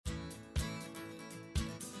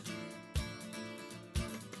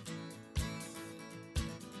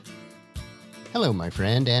Hello, my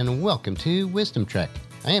friend, and welcome to Wisdom Trek.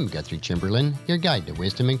 I am Guthrie Chamberlain, your guide to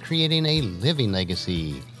wisdom and creating a living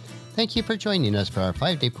legacy. Thank you for joining us for our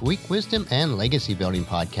 5-day-per-week wisdom and legacy building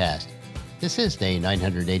podcast. This is day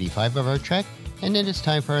 985 of our trek, and it is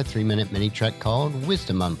time for our 3-minute mini trek called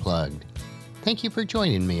Wisdom Unplugged. Thank you for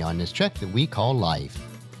joining me on this trek that we call life.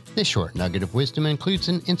 This short nugget of wisdom includes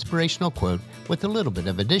an inspirational quote with a little bit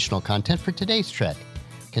of additional content for today's trek.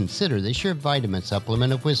 Consider this your vitamin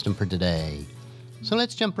supplement of wisdom for today. So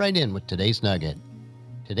let's jump right in with today's nugget.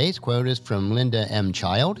 Today's quote is from Linda M.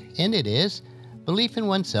 Child, and it is, "Belief in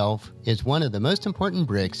oneself is one of the most important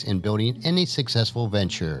bricks in building any successful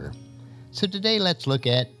venture." So today let's look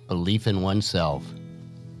at belief in oneself.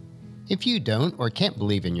 If you don't or can't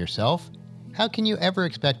believe in yourself, how can you ever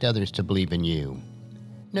expect others to believe in you?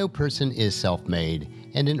 No person is self-made,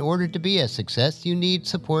 and in order to be a success, you need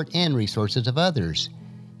support and resources of others.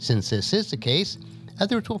 Since this is the case,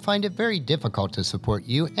 others will find it very difficult to support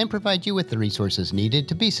you and provide you with the resources needed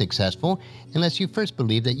to be successful unless you first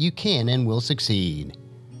believe that you can and will succeed.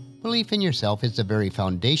 Belief in yourself is the very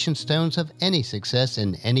foundation stones of any success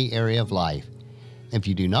in any area of life. If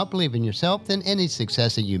you do not believe in yourself, then any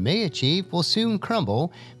success that you may achieve will soon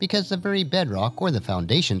crumble because the very bedrock or the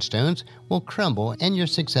foundation stones will crumble and your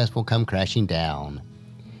success will come crashing down.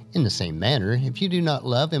 In the same manner, if you do not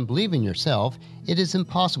love and believe in yourself, it is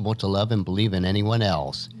impossible to love and believe in anyone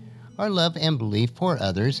else. Our love and belief for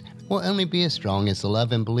others will only be as strong as the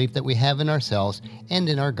love and belief that we have in ourselves and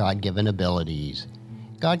in our God-given abilities.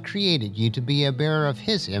 God created you to be a bearer of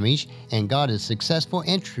His image, and God is successful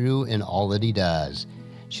and true in all that He does.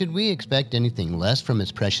 Should we expect anything less from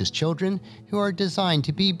His precious children who are designed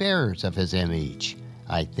to be bearers of His image?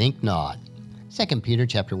 I think not. 2 Peter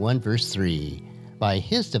chapter 1, verse 3. By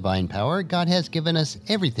His divine power, God has given us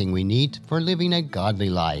everything we need for living a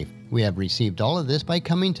godly life. We have received all of this by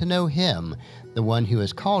coming to know Him, the one who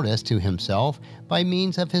has called us to Himself by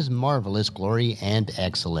means of His marvelous glory and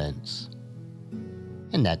excellence.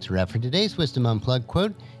 And that's a wrap for today's Wisdom Unplugged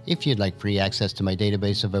quote. If you'd like free access to my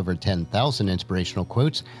database of over 10,000 inspirational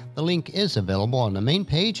quotes, the link is available on the main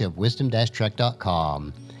page of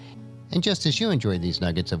wisdom-trek.com. And just as you enjoy these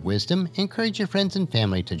nuggets of wisdom, encourage your friends and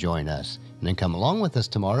family to join us. And then come along with us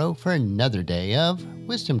tomorrow for another day of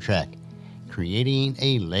Wisdom Trek, creating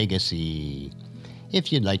a legacy.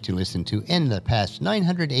 If you'd like to listen to any of the past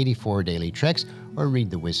 984 daily treks or read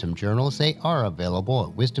the wisdom journals, they are available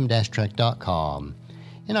at wisdom-trek.com.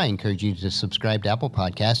 And I encourage you to subscribe to Apple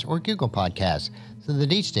Podcasts or Google Podcasts so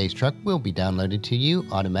that each day's trek will be downloaded to you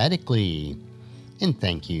automatically. And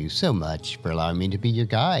thank you so much for allowing me to be your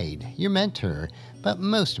guide, your mentor, but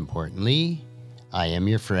most importantly, I am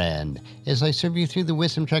your friend as I serve you through the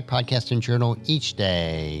Wisdom Trek podcast and journal each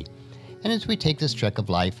day. And as we take this trek of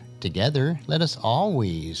life together, let us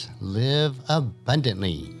always live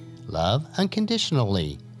abundantly, love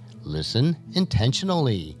unconditionally, listen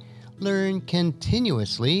intentionally, learn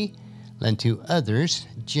continuously, lend to others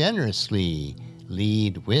generously,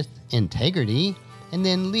 lead with integrity, and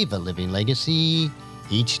then leave a living legacy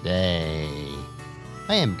each day.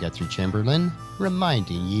 I am Guthrie Chamberlain,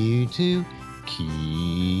 reminding you to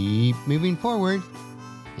keep moving forward,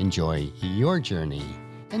 enjoy your journey,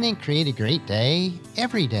 and then create a great day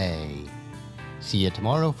every day. See you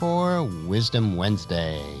tomorrow for Wisdom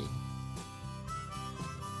Wednesday.